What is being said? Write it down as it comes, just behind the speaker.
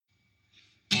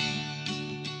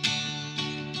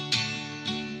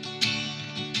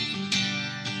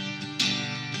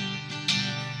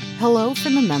Hello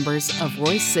from the members of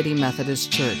Royce City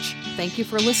Methodist Church. Thank you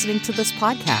for listening to this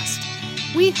podcast.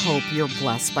 We hope you're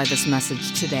blessed by this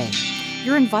message today.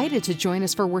 You're invited to join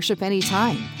us for worship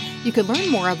anytime. You can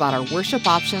learn more about our worship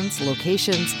options,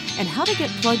 locations, and how to get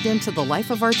plugged into the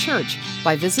life of our church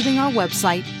by visiting our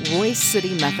website,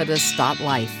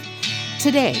 roycitymethodist.life.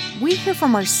 Today, we hear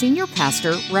from our senior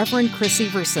pastor, Reverend Chris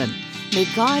Everson. May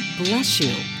God bless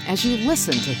you as you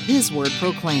listen to His word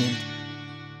proclaimed.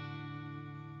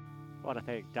 I want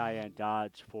to thank Diane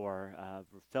Dodge for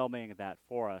filming that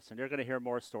for us. And you're going to hear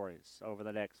more stories over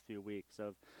the next few weeks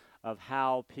of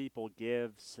how people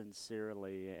give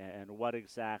sincerely and what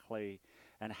exactly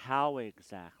and how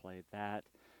exactly that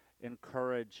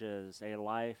encourages a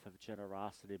life of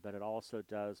generosity, but it also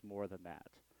does more than that.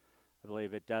 I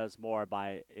believe it does more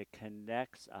by it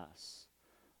connects us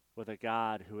with a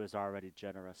God who is already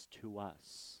generous to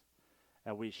us.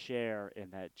 And we share in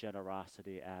that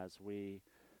generosity as we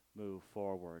move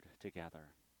forward together.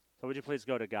 So would you please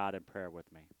go to God in prayer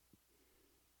with me?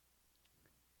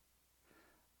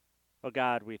 Oh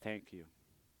God, we thank you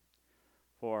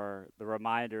for the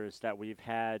reminders that we've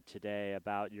had today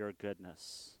about your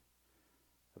goodness,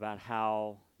 about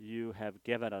how you have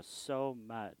given us so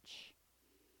much,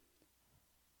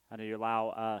 and you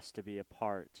allow us to be a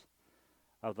part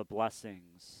of the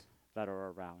blessings that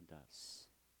are around us.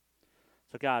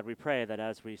 So God, we pray that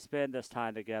as we spend this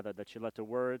time together, that you let the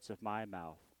words of my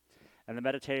mouth and the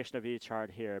meditation of each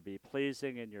heart here be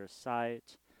pleasing in your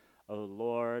sight, O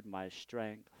Lord, my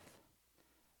strength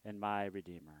and my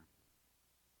Redeemer.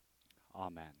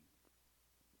 Amen.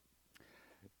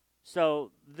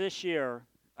 So this year,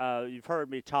 you've heard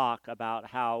me talk about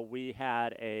how we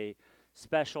had a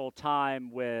special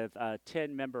time with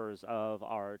 10 members of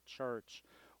our church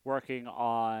working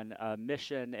on a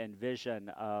mission and vision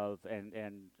of and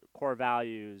core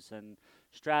values and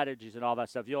strategies and all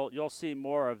that stuff. You'll see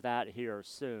more of that here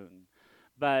soon.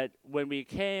 But when we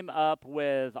came up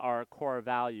with our core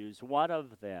values, one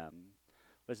of them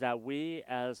was that we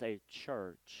as a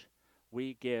church,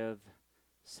 we give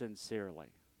sincerely.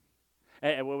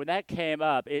 And when that came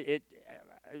up, it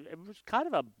was kind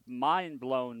of a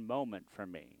mind-blown moment for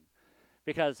me,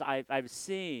 because I've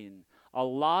seen a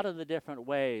lot of the different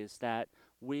ways that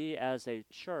we as a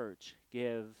church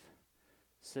give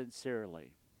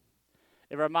sincerely.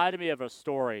 It reminded me of a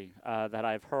story that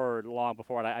I've heard long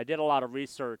before, and I did a lot of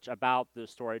research about this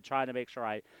story, trying to make sure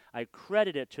I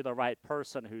credit it to the right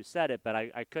person who said it, but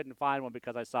I couldn't find one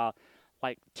because I saw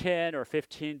like 10 or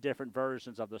 15 different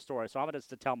versions of the story. So I'm going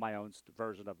to tell my own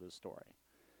version of this story,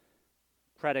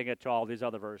 crediting it to all these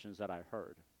other versions that I've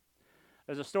heard.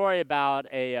 There's a story about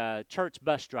a church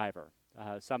bus driver.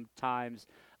 Sometimes,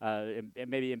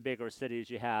 maybe in bigger cities,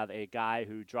 you have a guy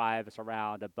who drives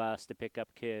around a bus to pick up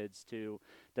kids to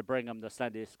bring them to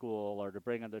Sunday school or to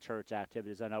bring them to church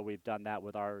activities. I know we've done that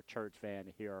with our church van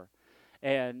here.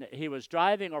 And he was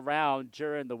driving around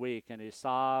during the week, and he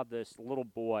saw this little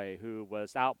boy who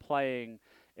was out playing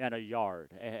in a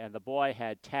yard. And the boy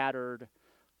had tattered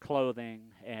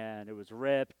clothing, and it was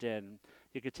ripped, and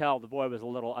you could tell the boy was a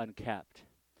little unkept.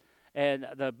 And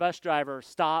the bus driver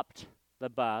stopped the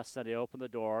bus, and he opened the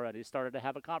door, and he started to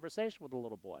have a conversation with the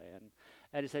little boy.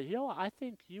 And he said, I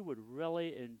think you would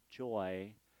really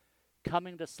enjoy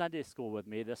coming to Sunday school with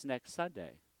me this next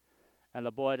Sunday. And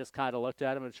the boy just kind of looked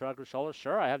at him and shrugged his shoulders.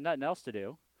 Sure, I have nothing else to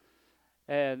do.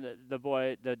 And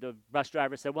the bus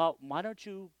driver said, well, why don't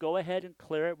you go ahead and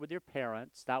clear it with your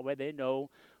parents? That way they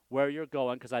know where you're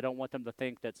going, because I don't want them to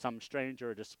think that some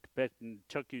stranger just picked and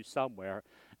took you somewhere.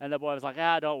 And the boy was like,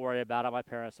 don't worry about it. My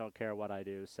parents don't care what I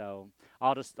do, so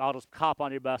I'll just hop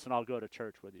on your bus and I'll go to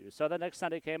church with you. So the next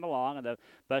Sunday came along, and the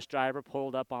bus driver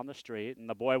pulled up on the street, and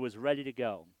the boy was ready to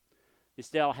go. He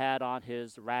still had on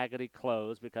his raggedy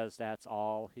clothes because that's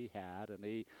all he had, and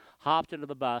he hopped into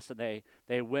the bus, and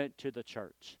they went to the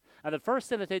church. And the first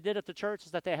thing that they did at the church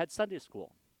is that they had Sunday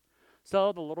school.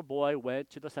 So the little boy went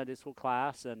to the Sunday school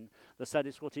class, and the Sunday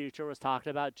school teacher was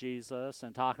talking about Jesus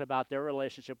and talking about their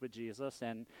relationship with Jesus,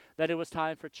 and that it was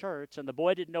time for church. And the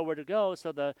boy didn't know where to go,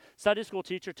 so the Sunday school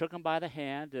teacher took him by the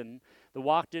hand, and they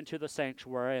walked into the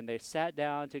sanctuary, and they sat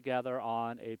down together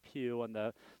on a pew, and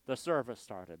the service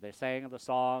started. They sang the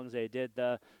songs. They did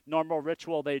the normal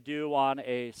ritual they do on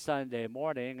a Sunday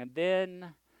morning, and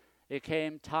then it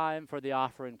came time for the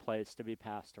offering plates to be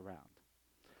passed around.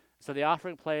 So the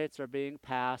offering plates are being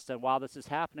passed, and while this is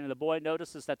happening, the boy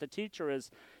notices that the teacher is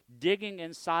digging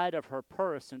inside of her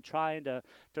purse and trying to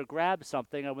grab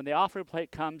something. And when the offering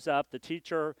plate comes up, the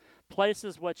teacher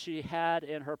places what she had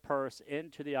in her purse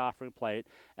into the offering plate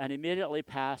and immediately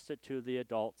passed it to the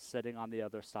adult sitting on the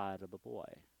other side of the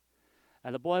boy.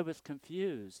 And the boy was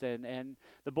confused, and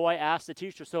the boy asked the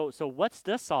teacher, so what's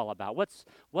this all about?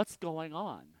 What's going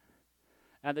on?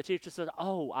 And the teacher said,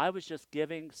 oh, I was just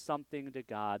giving something to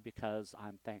God because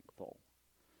I'm thankful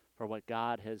for what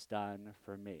God has done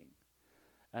for me.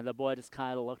 And the boy just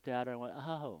kind of looked at her and went,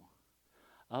 oh,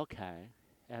 okay.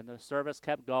 And the service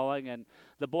kept going, and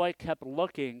the boy kept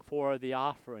looking for the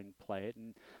offering plate.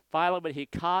 And finally, when he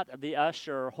caught the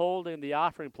usher holding the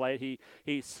offering plate,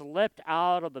 he slipped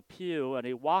out of the pew, and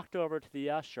he walked over to the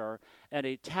usher, and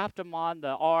he tapped him on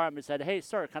the arm and said, hey,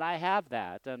 sir, can I have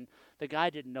that? And the guy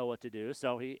didn't know what to do,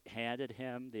 so he handed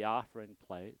him the offering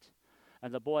plate.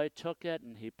 And the boy took it,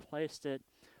 and he placed it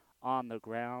on the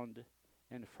ground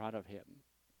in front of him.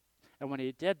 And when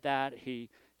he did that, he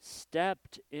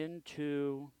stepped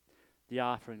into the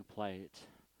offering plate,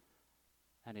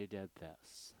 and he did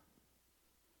this.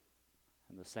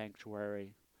 And the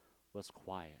sanctuary was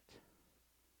quiet.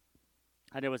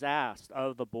 And it was asked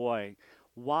of the boy,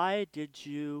 why did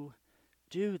you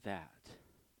do that?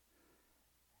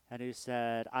 And he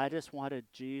said, I just wanted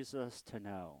Jesus to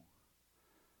know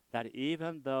that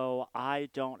even though I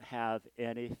don't have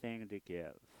anything to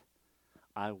give,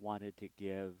 I wanted to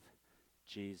give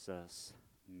Jesus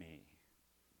me.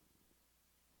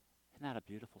 Isn't that a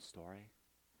beautiful story?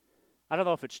 I don't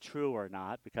know if it's true or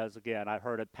not, because again, I've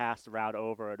heard it passed around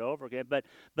over and over again, but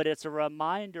it's a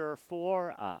reminder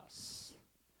for us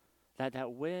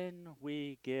that when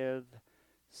we give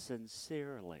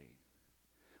sincerely,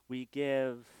 we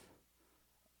give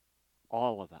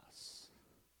all of us.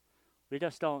 We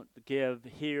just don't give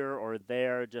here or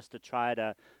there just to try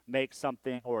to make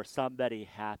something or somebody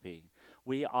happy.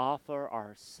 We offer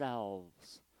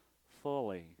ourselves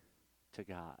fully to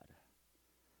God.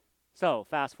 So,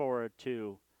 fast forward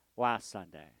to last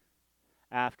Sunday.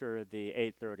 After the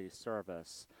 8:30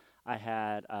 service, I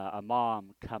had a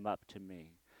mom come up to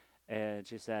me, and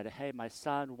she said, hey, my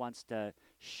son wants to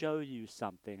show you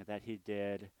something that he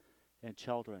did in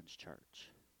children's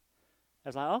church. I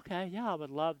was like, okay, yeah, I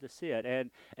would love to see it.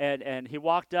 And he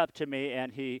walked up to me,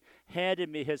 and he handed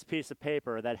me his piece of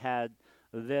paper that had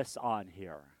this on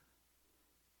here.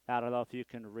 I don't know if you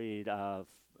can read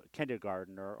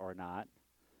kindergartner or not,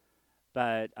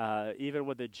 but even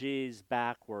with the G's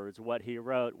backwards, what he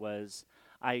wrote was,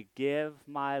 I give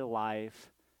my life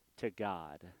to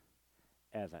God,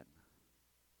 Evan.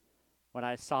 When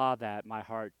I saw that, my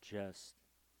heart just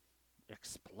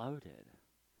exploded.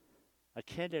 A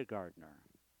kindergartner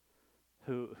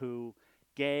who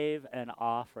gave an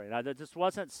offering. Now, this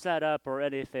wasn't set up or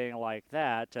anything like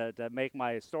that to make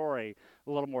my story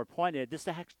a little more poignant. This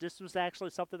was actually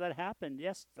something that happened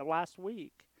last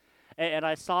week. And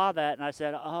I saw that, and I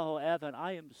said, oh, Evan,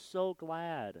 I am so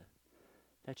glad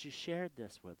that you shared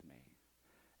this with me.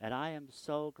 And I am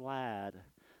so glad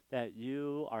that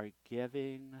you are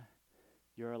giving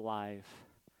your life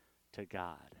to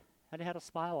God. And he had a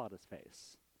smile on his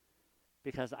face,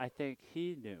 because I think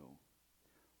he knew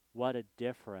what a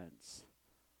difference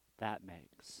that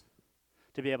makes.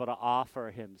 To be able to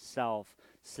offer himself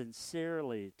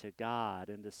sincerely to God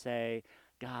and to say,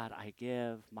 God, I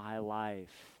give my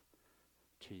life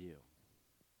to you.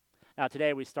 Now,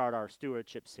 today we start our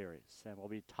stewardship series, and we'll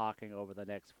be talking over the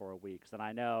next 4 weeks. And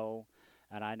I know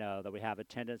that we have a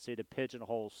tendency to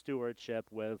pigeonhole stewardship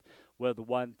with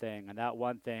one thing, and that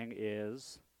one thing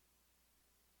is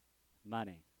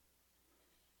money.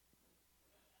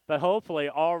 But hopefully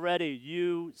already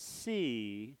you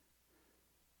see,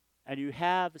 and you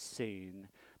have seen,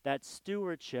 that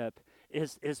stewardship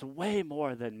is way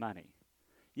more than money.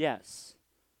 Yes,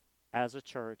 as a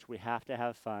church, we have to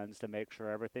have funds to make sure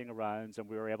everything runs, and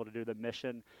we were able to do the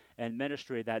mission and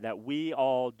ministry that we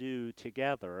all do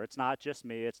together. It's not just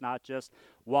me. It's not just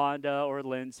Wanda or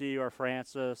Lindsay or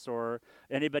Francis or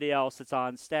anybody else that's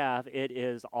on staff. It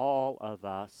is all of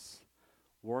us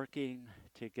working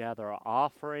together,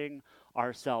 offering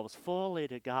ourselves fully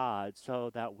to God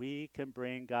so that we can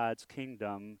bring God's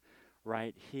kingdom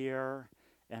right here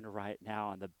and right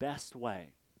now. And the best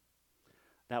way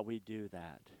that we do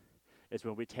that is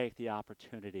when we take the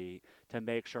opportunity to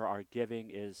make sure our giving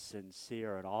is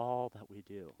sincere in all that we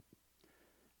do,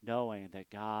 knowing that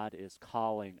God is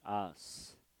calling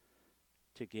us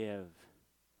to give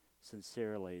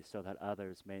sincerely so that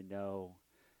others may know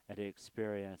and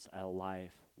experience a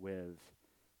life with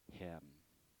him.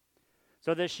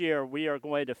 So this year we are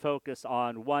going to focus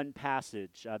on one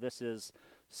passage. This is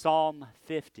Psalm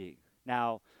 50.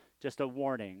 Now, just a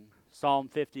warning, Psalm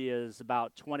 50 is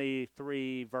about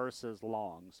 23 verses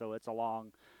long, so it's a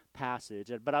long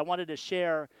passage. But I wanted to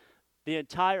share the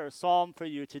entire psalm for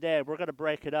you today. We're going to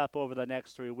break it up over the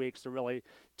next 3 weeks to really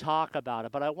talk about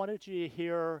it. But I wanted you to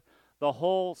hear the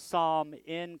whole psalm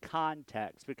in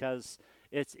context, because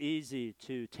it's easy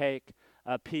to take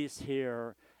a piece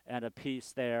here and a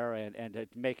piece there and to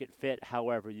make it fit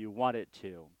however you want it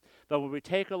to. But when we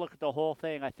take a look at the whole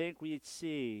thing, I think we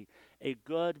see a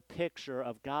good picture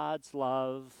of God's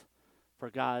love for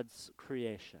God's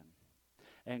creation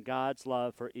and God's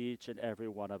love for each and every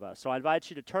one of us. So I invite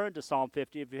you to turn to Psalm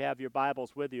 50 if you have your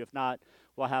Bibles with you. If not,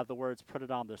 we'll have the words put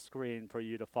it on the screen for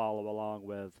you to follow along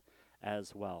with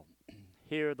as well.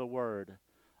 Hear the word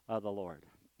of the Lord.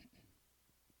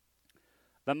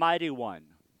 The mighty one,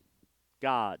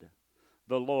 God,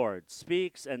 the Lord,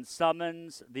 speaks and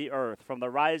summons the earth from the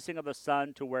rising of the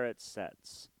sun to where it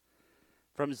sets.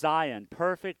 From Zion,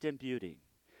 perfect in beauty,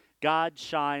 God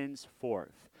shines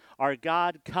forth. Our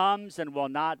God comes and will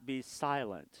not be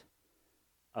silent.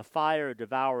 A fire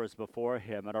devours before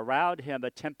him, and around him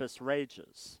a tempest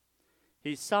rages.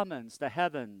 He summons the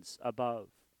heavens above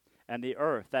and the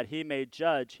earth, that he may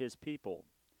judge his people.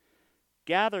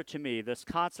 Gather to me this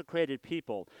consecrated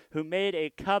people who made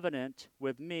a covenant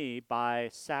with me by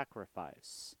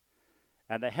sacrifice.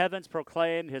 And the heavens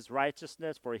proclaim his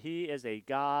righteousness, for he is a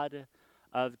God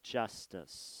of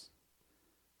justice.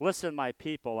 Listen, my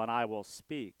people, and I will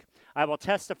speak. I will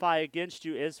testify against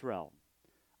you, Israel.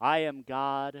 I am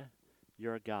God,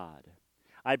 your God.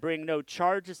 I bring no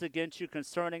charges against you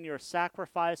concerning your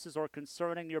sacrifices or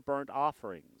concerning your burnt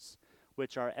offerings,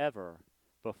 which are ever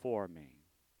before me.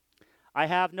 I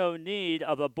have no need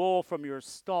of a bull from your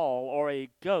stall or a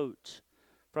goat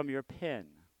from your pen.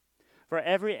 For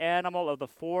every animal of the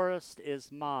forest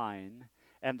is mine,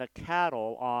 and the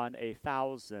cattle on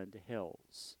 1,000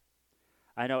 hills.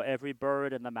 I know every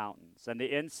bird in the mountains, and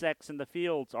the insects in the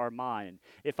fields are mine.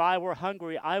 If I were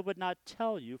hungry, I would not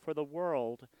tell you, for the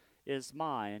world is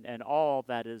mine, and all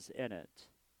that is in it.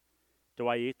 Do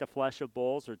I eat the flesh of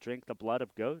bulls or drink the blood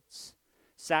of goats?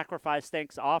 Sacrifice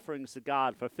thanks offerings to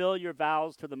God. Fulfill your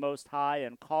vows to the Most High,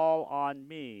 and call on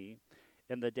me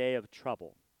in the day of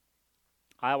trouble.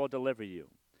 I will deliver you,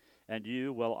 and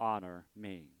you will honor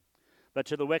me. But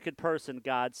to the wicked person,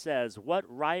 God says, what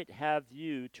right have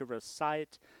you to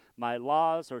recite my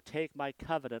laws or take my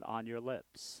covenant on your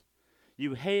lips?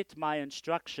 You hate my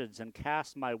instructions and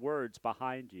cast my words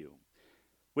behind you.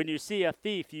 When you see a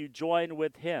thief, you join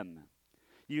with him.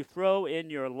 You throw in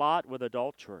your lot with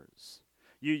adulterers.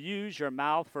 You use your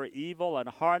mouth for evil and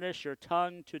harness your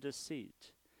tongue to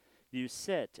deceit. You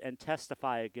sit and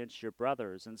testify against your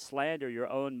brothers and slander your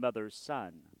own mother's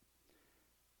son.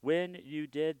 When you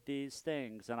did these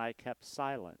things and I kept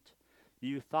silent,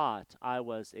 you thought I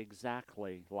was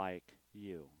exactly like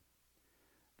you.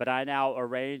 But I now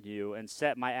arraign you and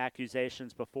set my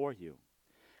accusations before you.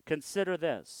 Consider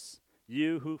this,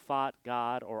 you who fought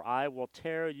God, or I will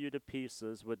tear you to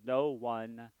pieces with no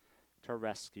one to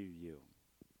rescue you.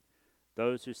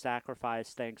 Those who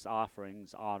sacrifice thanks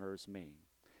offerings honors me,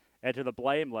 and to the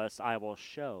blameless I will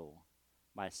show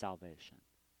my salvation.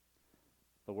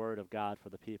 The word of God for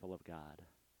the people of God.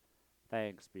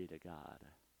 Thanks be to God.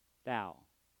 Now,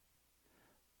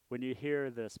 when you hear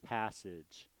this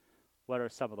passage, what are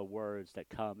some of the words that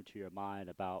come to your mind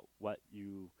about what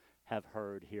you have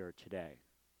heard here today?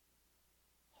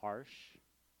 Harsh,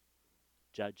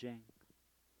 judging,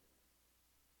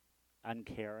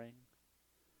 uncaring,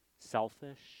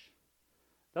 selfish.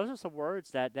 Those are some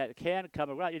words that can come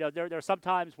around. You know, there are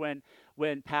sometimes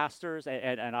when pastors,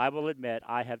 and I will admit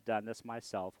I have done this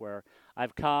myself, where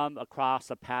I've come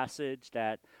across a passage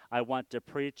that I want to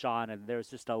preach on, and there's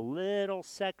just a little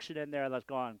section in there that's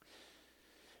going,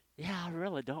 yeah, I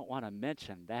really don't want to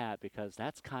mention that because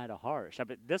that's kind of harsh. I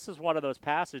mean, this is one of those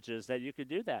passages that you could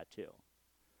do that to.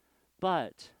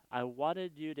 But I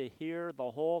wanted you to hear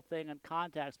the whole thing in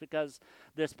context, because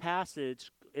this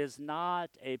passage is not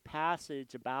a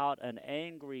passage about an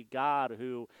angry God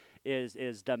who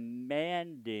is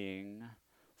demanding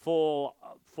full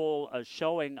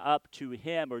showing up to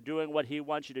him or doing what he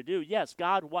wants you to do. Yes,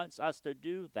 God wants us to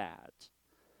do that.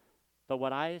 But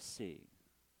what I see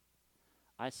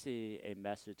a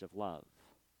message of love.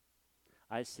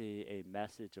 I see a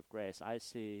message of grace. I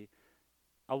see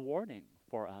a warning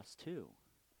for us too.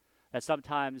 That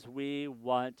sometimes we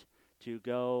want to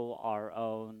go our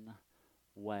own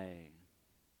way.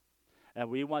 And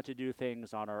we want to do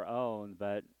things on our own,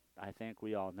 but I think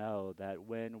we all know that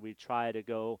when we try to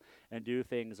go and do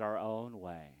things our own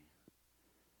way,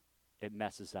 it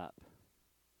messes up.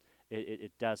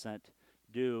 It doesn't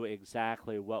do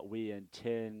exactly what we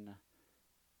intend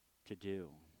to do.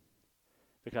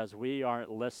 Because we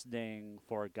aren't listening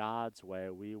for God's way,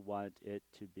 we want it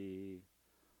to be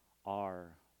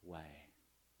our way.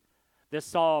 This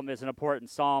psalm is an important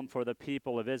psalm for the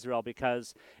people of Israel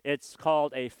because it's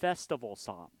called a festival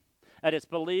psalm. And it's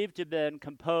believed to have been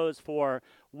composed for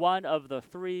one of the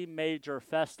three major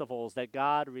festivals that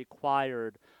God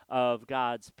required of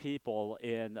God's people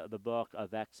in the book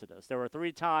of Exodus. There were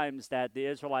three times that the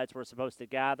Israelites were supposed to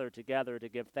gather together to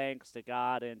give thanks to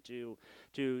God and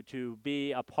to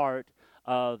be a part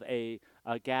of a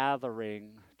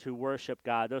gathering to worship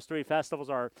God. Those three festivals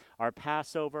are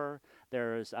Passover.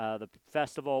 There's the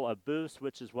Festival of Booths,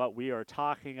 which is what we are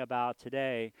talking about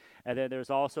today. And then there's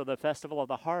also the Festival of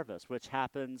the Harvest, which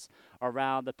happens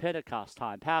around the Pentecost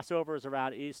time. Passover is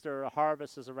around Easter.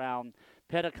 Harvest is around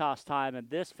Pentecost time. And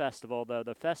this festival,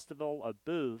 the Festival of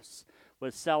Booths,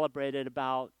 was celebrated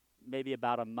maybe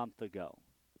about a month ago.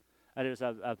 And it was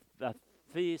a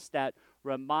feast that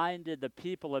reminded the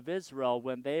people of Israel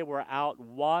when they were out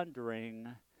wandering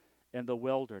in the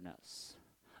wilderness.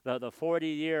 The 40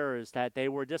 years that they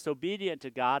were disobedient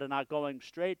to God and not going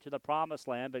straight to the promised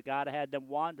land, but God had them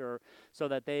wander so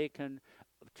that they can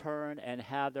turn and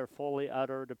have their fully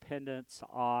utter dependence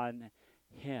on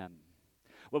Him.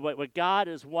 What God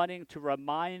is wanting to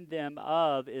remind them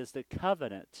of is the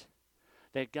covenant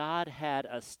that God had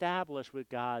established with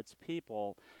God's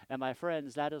people. And my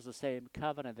friends, that is the same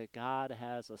covenant that God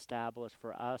has established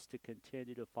for us to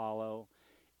continue to follow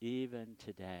even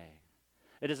today.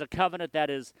 It is a covenant that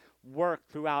is worked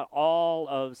throughout all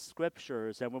of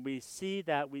Scriptures. And when we see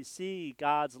that, we see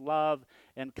God's love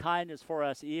and kindness for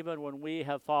us even when we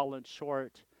have fallen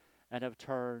short and have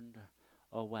turned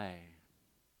away.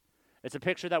 It's a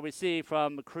picture that we see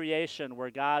from creation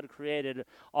where God created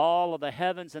all of the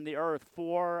heavens and the earth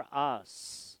for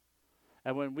us.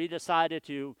 And when we decided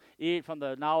to eat from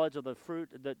the knowledge of the fruit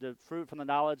from the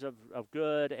knowledge of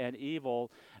good and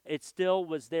evil, it still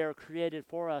was there created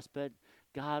for us, but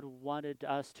God wanted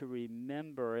us to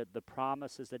remember the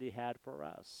promises that He had for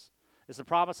us. It's the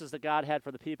promises that God had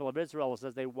for the people of Israel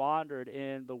as they wandered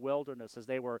in the wilderness, as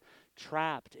they were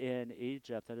trapped in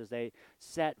Egypt, and as they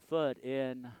set foot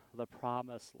in the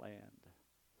promised land.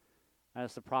 And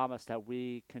it's the promise that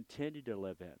we continue to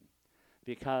live in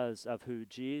because of who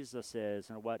Jesus is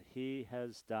and what He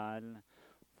has done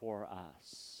for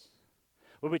us.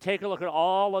 When we take a look at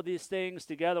all of these things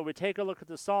together, we take a look at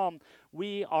the psalm,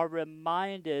 we are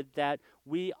reminded that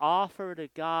we offer to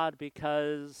God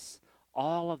because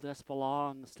all of this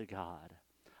belongs to God.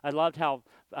 I loved how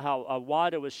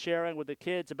Wanda was sharing with the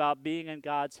kids about being in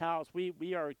God's house.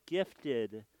 We are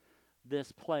gifted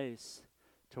this place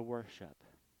to worship.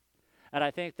 And I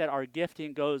think that our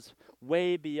gifting goes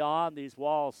way beyond these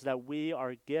walls, that we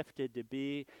are gifted to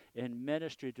be in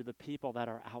ministry to the people that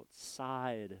are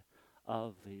outside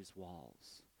of these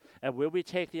walls. And when we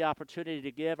take the opportunity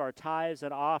to give our tithes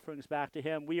and offerings back to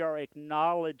Him, we are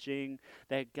acknowledging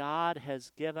that God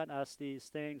has given us these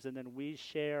things, and then we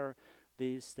share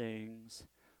these things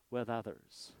with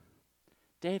others.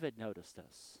 David noticed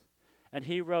this, and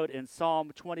he wrote in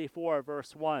Psalm 24,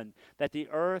 verse 1, that the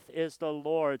earth is the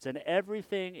Lord's and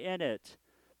everything in it,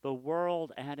 the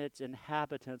world and its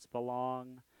inhabitants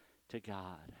belong to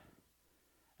God.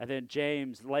 And then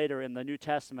James, later in the New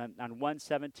Testament, on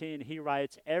 1:17, he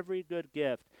writes, every good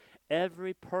gift,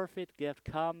 every perfect gift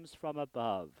comes from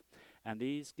above, and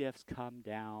these gifts come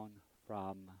down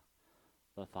from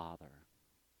the Father.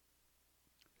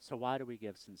 So why do we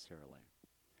give sincerely?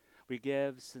 We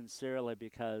give sincerely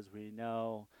because we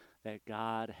know that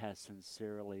God has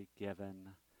sincerely given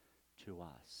to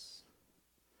us.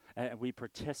 And we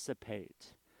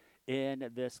participate in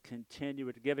this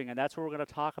continued giving. And that's what we're going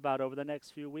to talk about over the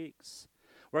next few weeks.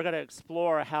 We're going to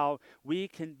explore how we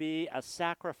can be a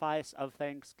sacrifice of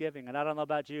thanksgiving. And I don't know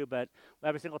about you, but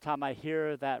every single time I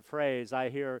hear that phrase, I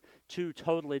hear two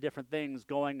totally different things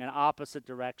going in opposite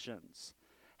directions.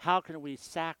 How can we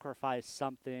sacrifice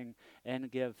something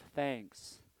and give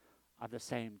thanks at the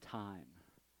same time?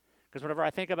 Because whenever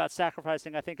I think about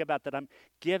sacrificing, I think about that I'm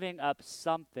giving up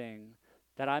something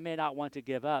that I may not want to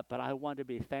give up, but I want to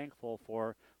be thankful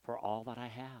for all that I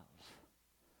have.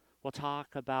 We'll talk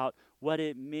about what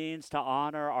it means to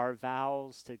honor our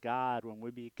vows to God when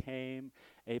we became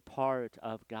a part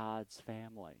of God's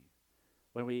family,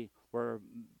 when we were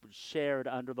shared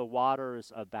under the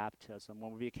waters of baptism,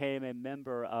 when we became a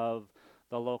member of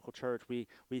the local church. We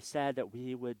said that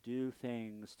we would do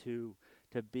things to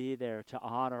be there, to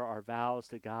honor our vows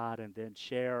to God, and then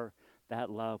share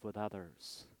that love with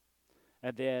others.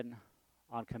 And then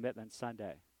on Commitment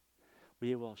Sunday,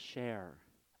 we will share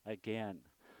again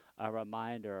a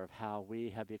reminder of how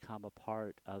we have become a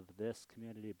part of this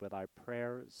community with our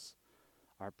prayers,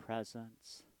 our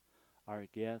presence, our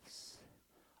gifts,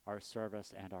 our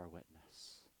service, and our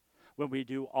witness. When we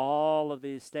do all of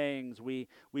these things, we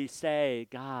say,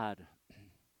 God,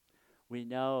 we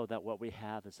know that what we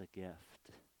have is a gift.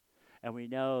 And we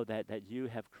know that you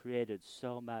have created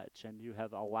so much and you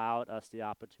have allowed us the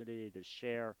opportunity to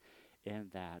share in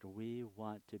that. We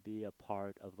want to be a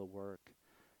part of the work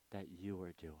that you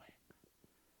are doing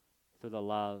through the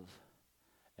love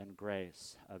and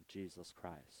grace of Jesus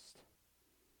Christ.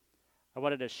 I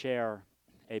wanted to share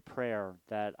a prayer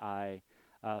that I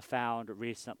found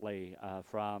recently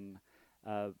from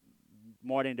a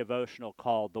morning devotional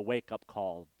called The Wake Up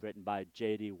Call, written by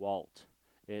J.D. Walt.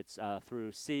 It's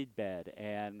through Seedbed,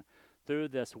 and through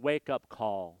this Wake Up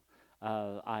Call,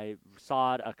 I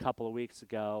saw it a couple of weeks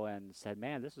ago and said,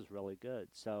 man, this is really good.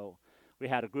 So we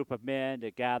had a group of men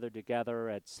that gathered together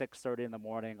at 6:30 in the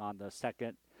morning on the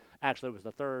second. Actually, it was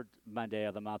the third Monday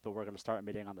of the month, but we're going to start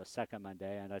meeting on the second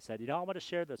Monday. And I said, I want to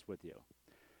share this with you.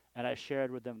 And I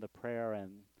shared with them the prayer,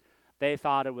 and they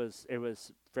thought it was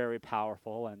very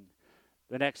powerful. And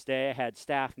the next day, I had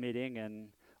staff meeting,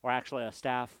 or actually a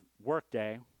staff work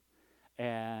day,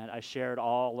 and I shared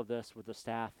all of this with the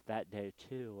staff that day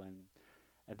too.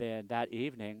 And then that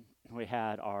evening, we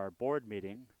had our board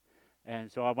meeting,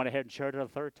 and so I went ahead and shared it a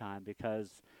third time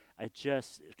because it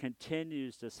just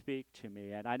continues to speak to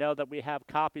me. And I know that we have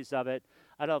copies of it.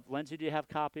 I don't know, Lindsay, do you have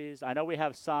copies? I know we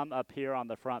have some up here on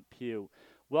the front pew.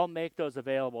 We'll make those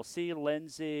available. See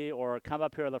Lindsay or come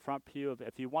up here on the front pew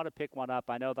if you want to pick one up.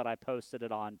 I know that I posted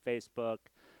it on Facebook.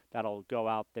 That'll go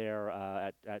out there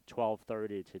at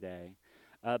 12:30 today.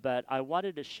 But I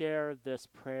wanted to share this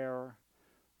prayer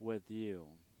with you.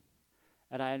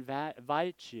 And I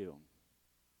invite you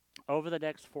over the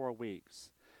next 4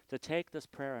 weeks to take this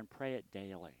prayer and pray it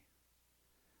daily.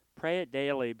 Pray it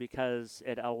daily because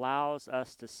it allows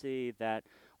us to see that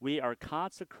we are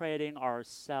consecrating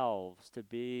ourselves to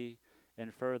be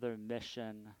in further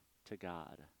mission to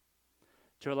God,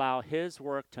 to allow His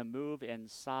work to move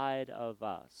inside of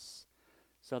us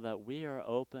so that we are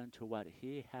open to what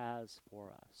He has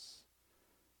for us,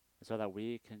 so that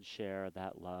we can share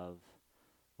that love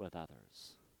with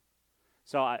others.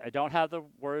 So I don't have the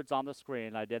words on the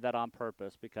screen. I did that on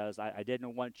purpose because I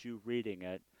didn't want you reading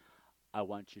it. I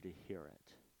want you to hear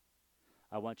it.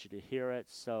 I want you to hear it,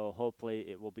 so hopefully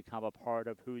it will become a part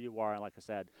of who you are. And like I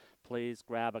said, please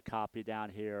grab a copy down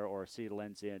here or see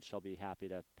Lindsay, and she'll be happy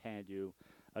to hand you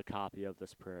a copy of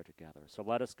this prayer together. So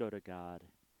let us go to God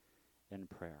in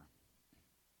prayer.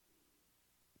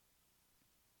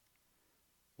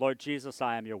 Lord Jesus,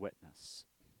 I am your witness.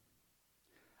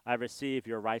 I receive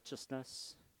your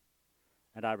righteousness,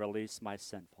 and I release my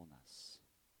sinfulness.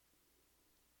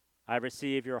 I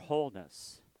receive your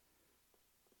wholeness,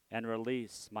 and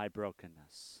release my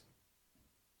brokenness.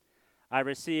 I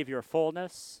receive your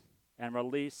fullness, and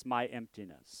release my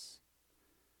emptiness.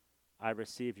 I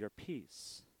receive your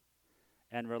peace,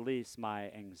 and release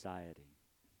my anxiety.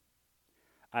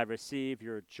 I receive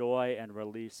your joy, and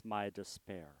release my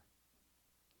despair.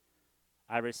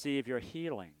 I receive your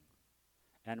healing,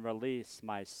 and release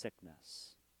my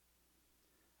sickness.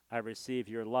 I receive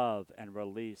your love and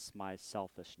release my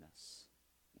selfishness.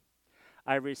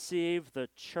 I receive the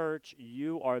church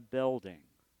you are building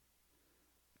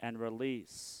and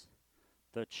release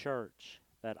the church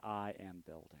that I am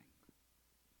building.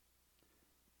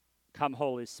 Come,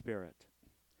 Holy Spirit,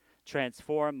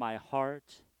 transform my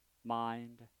heart,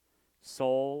 mind,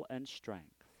 soul, and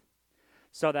strength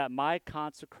so that my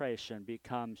consecration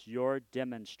becomes your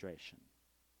demonstration,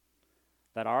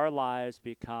 that our lives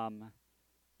become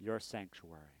your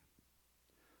sanctuary,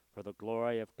 for the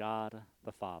glory of God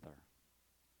the Father.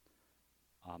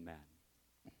 Amen.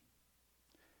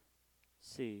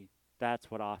 See, that's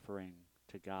what offering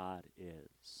to God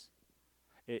is.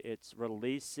 It's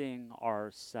releasing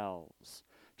ourselves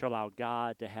to allow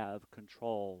God to have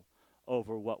control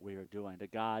over what we are doing, to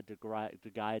God to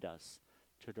guide us,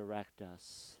 to direct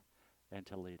us, and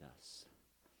to lead us.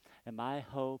 And my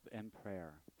hope and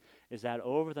prayer is that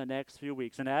over the next few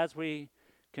weeks, and as we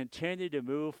continue to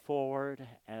move forward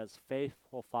as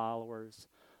faithful followers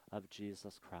of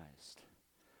Jesus Christ,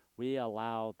 we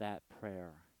allow that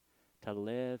prayer to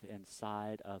live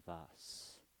inside of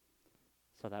us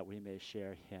so that we may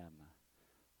share Him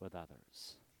with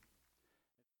others.